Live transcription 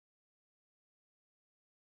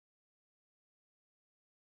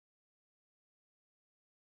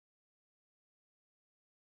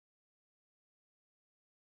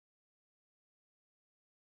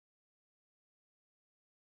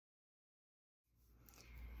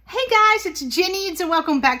Hey guys, it's Jenny and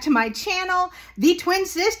welcome back to my channel. The twin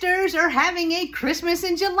sisters are having a Christmas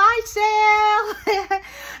in July sale.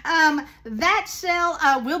 That sale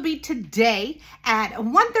will be today at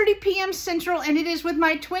 1:30 p.m. Central, and it is with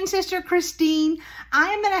my twin sister Christine. I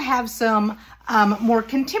am going to have some more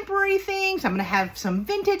contemporary things. I'm going to have some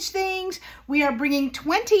vintage things. We are bringing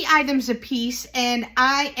 20 items a piece, and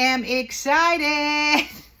I am excited.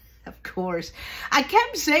 Of course. I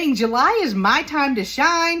kept saying July is my time to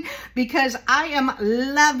shine because I am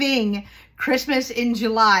loving Christmas in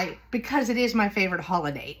July because it is my favorite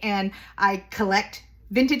holiday. And I collect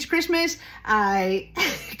vintage Christmas. I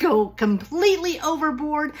go completely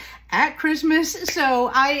overboard at Christmas.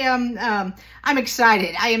 So I'm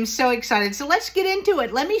excited. I am so excited. So let's get into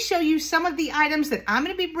it. Let me show you some of the items that I'm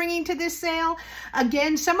going to be bringing to this sale.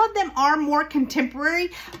 Again, some of them are more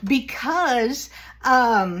contemporary because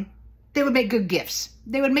they would make good gifts.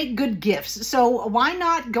 They would make good gifts. So why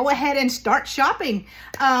not go ahead and start shopping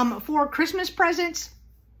for Christmas presents?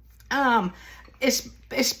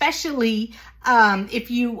 Especially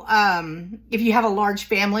if you have a large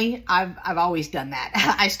family. I've always done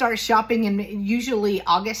that. I start shopping in usually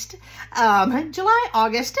August, July,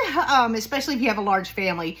 August, especially if you have a large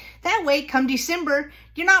family. That way, come December,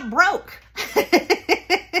 you're not broke.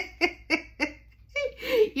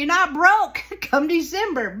 You're not broke come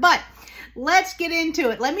December, but let's get into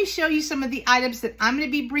it. Let me show you some of the items that I'm going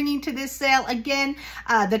to be bringing to this sale. Again,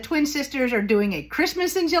 the twin sisters are doing a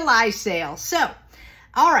Christmas in July sale. So,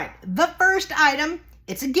 all right, the first item,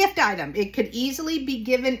 it's a gift item. It could easily be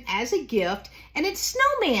given as a gift, and it's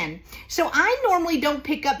snowman. So I normally don't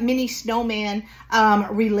pick up many snowman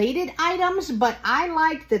related items, but I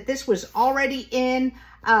like that this was already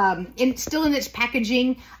still in its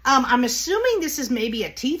packaging. I'm assuming this is maybe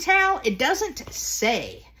a tea towel. It doesn't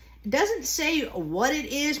say. It doesn't say what it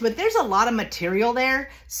is, but there's a lot of material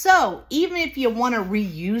there. So even if you want to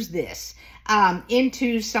reuse this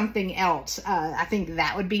into something else, I think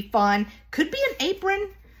that would be fun. Could be an apron.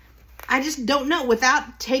 I just don't know without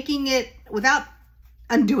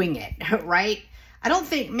undoing it, right? I don't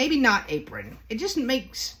think, maybe not apron. It just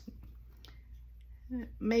makes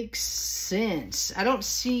sense. I don't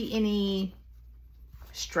see any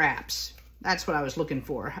straps. That's what I was looking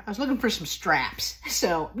for. I was looking for some straps.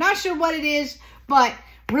 So, not sure what it is, but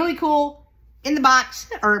really cool. In the box,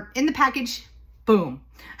 or in the package, boom.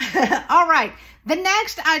 All right, the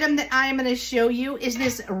next item that I am going to show you is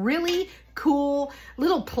this really cool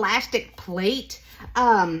little plastic plate.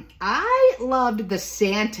 I loved the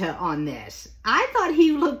Santa on this. I thought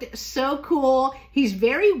he looked so cool. He's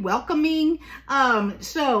very welcoming.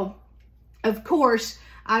 So, of course,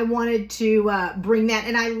 I wanted to bring that,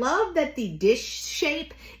 and I love that the dish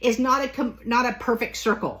shape is not a perfect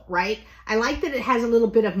circle, right? I like that it has a little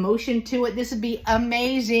bit of motion to it. This would be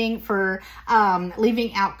amazing for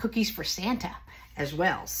leaving out cookies for Santa as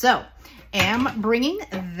well. So, am bringing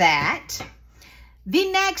that.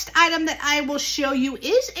 The next item that I will show you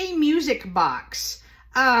is a music box.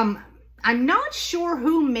 I'm not sure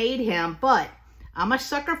who made him, but I'm a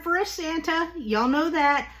sucker for a Santa. Y'all know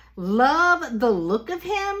that. Love the look of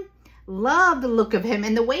him. Love the look of him.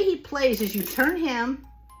 And the way he plays is you turn him.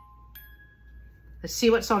 Let's see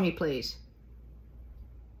what song he plays.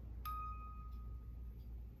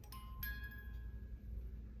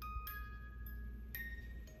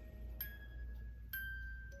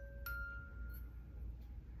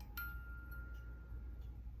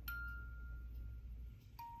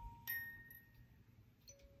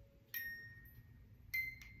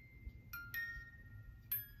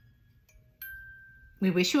 We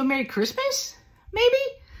wish you a Merry Christmas? Maybe?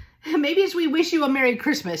 Maybe it's we wish you a Merry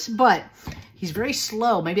Christmas, but he's very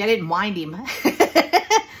slow. Maybe I didn't wind him.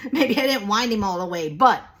 Maybe I didn't wind him all the way,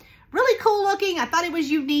 but really cool looking. I thought it was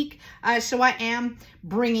unique, so I am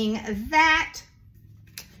bringing that.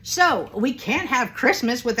 So, we can't have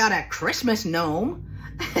Christmas without a Christmas gnome.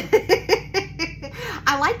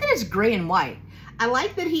 I like that it's gray and white. I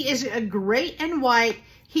like that he is gray and white.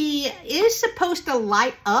 He is supposed to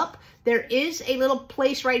light up. There is a little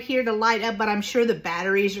place right here to light up, but I'm sure the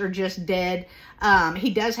batteries are just dead. He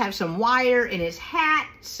does have some wire in his hat,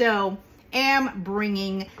 so am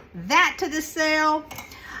bringing that to the sale.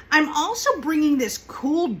 I'm also bringing this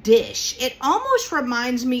cool dish. It almost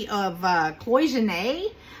reminds me of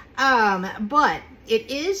cloisonne, but it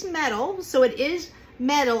is metal, so it is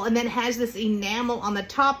metal, and then has this enamel on the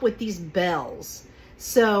top with these bells.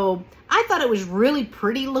 So I thought it was really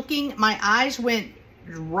pretty looking. My eyes went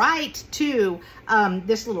right to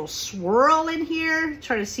this little swirl in here.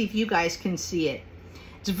 Try to see if you guys can see it.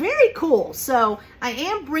 It's very cool. So I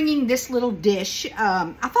am bringing this little dish.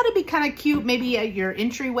 I thought it'd be kind of cute, maybe at your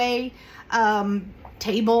entryway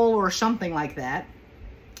table or something like that.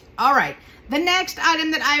 All right. The next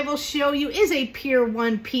item that I will show you is a Pier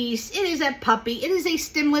 1 piece. It is a puppy. It is a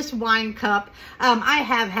stemless wine cup. I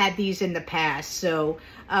have had these in the past, so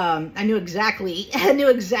I knew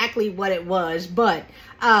exactly what it was, but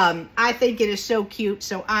I think it is so cute,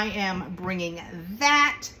 so I am bringing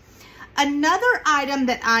that. Another item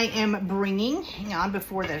that I am bringing, hang on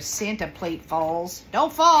before the Santa plate falls.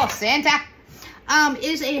 Don't fall, Santa.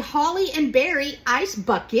 Is a holly and berry ice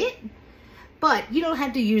bucket. But you don't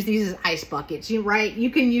have to use these as ice buckets, right?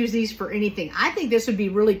 You can use these for anything. I think this would be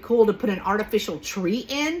really cool to put an artificial tree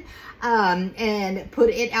in and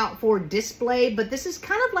put it out for display. But this is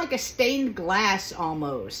kind of like a stained glass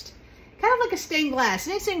almost. Kind of like a stained glass.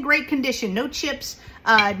 And it's in great condition. No chips,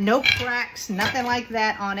 no cracks, nothing like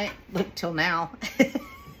that on it. Look, till now.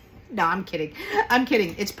 No, I'm kidding. I'm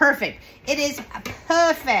kidding. It's perfect. It is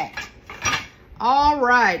perfect. All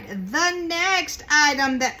right, the next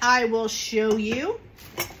item that I will show you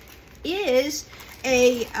is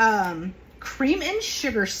a cream and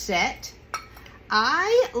sugar set.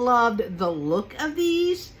 I loved the look of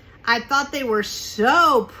these. I thought they were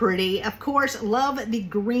so pretty. Of course, love the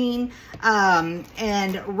green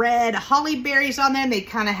and red holly berries on them. They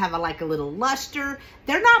kind of have like a little luster.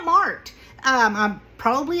 They're not marked. I'm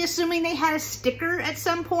probably assuming they had a sticker at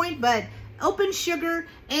some point, but open sugar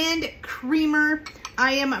and creamer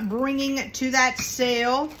I am bringing to that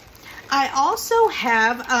sale. I also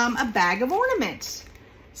have a bag of ornaments.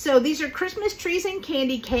 So these are Christmas trees and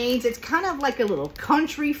candy canes. It's kind of like a little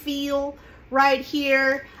country feel right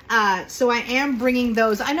here. So I am bringing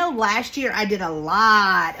those. I know last year I did a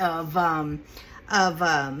lot of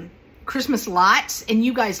Christmas lots and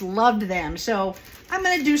you guys loved them. So I'm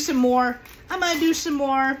going to do some more.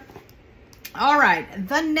 All right,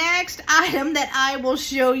 the next item that I will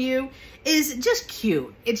show you is just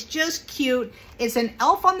cute. It's just cute. It's an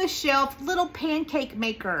Elf on the Shelf little pancake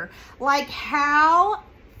maker. Like, how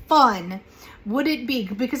fun would it be?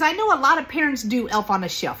 Because I know a lot of parents do Elf on the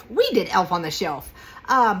Shelf. We did Elf on the Shelf.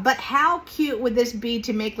 But how cute would this be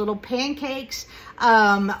to make little pancakes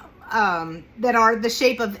that are the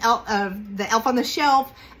shape of the Elf on the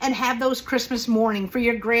Shelf and have those Christmas morning for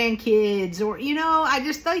your grandkids, or, you know, I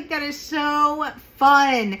just think that is so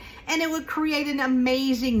fun and it would create an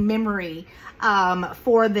amazing memory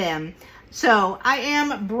for them. So I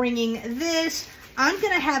am bringing this. I'm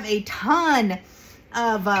going to have a ton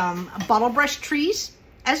of bottle brush trees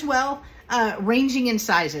as well, ranging in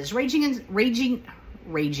sizes, ranging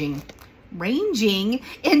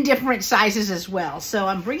in different sizes as well. So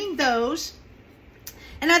I'm bringing those.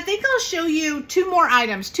 And I think I'll show you two more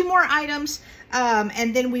items,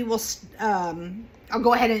 and then we will, I'll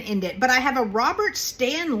go ahead and end it. But I have a Robert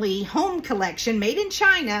Stanley home collection made in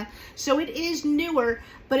China. So it is newer,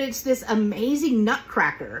 but it's this amazing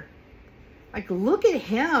nutcracker. Like, look at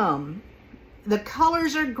him. The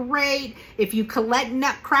colors are great. If you collect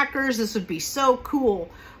nutcrackers, this would be so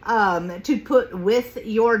cool to put with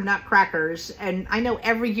your nutcrackers. And I know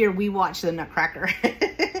every year we watch the Nutcracker.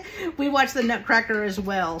 We watch the Nutcracker as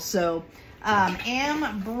well. So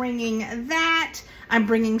am bringing that. I'm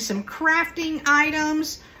bringing some crafting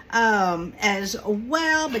items as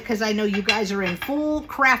well, because I know you guys are in full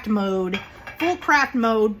craft mode.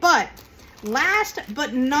 But last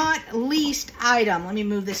but not least item, let me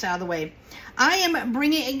move this out of the way. I am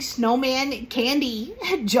bringing a snowman candy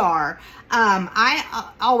jar.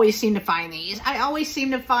 I always seem to find these. I always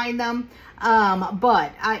seem to find them.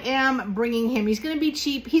 But I am bringing him. He's going to be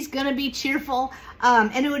cheap. He's going to be cheerful.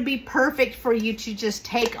 And it would be perfect for you to just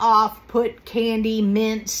take off, put candy,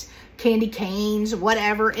 mints, candy canes,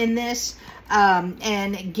 whatever in this,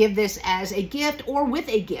 and give this as a gift or with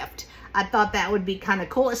a gift. I thought that would be kind of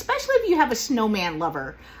cool, especially if you have a snowman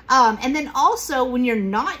lover. And then also when you're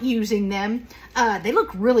not using them, they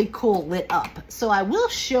look really cool lit up. So I will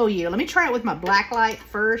show you. Let me try it with my black light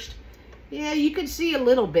first. Yeah, you can see a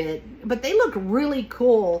little bit, but they look really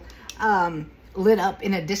cool lit up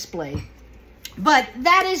in a display. But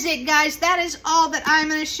that is it, guys. That is all that I'm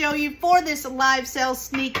going to show you for this live sale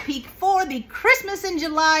sneak peek for the Christmas in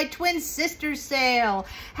July Twin Sisters sale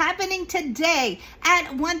happening today at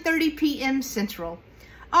 1:30 p.m. Central.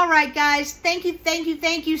 All right, guys. Thank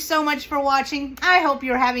you so much for watching. I hope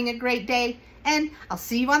you're having a great day, and I'll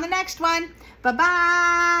see you on the next one.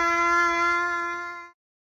 Bye-bye.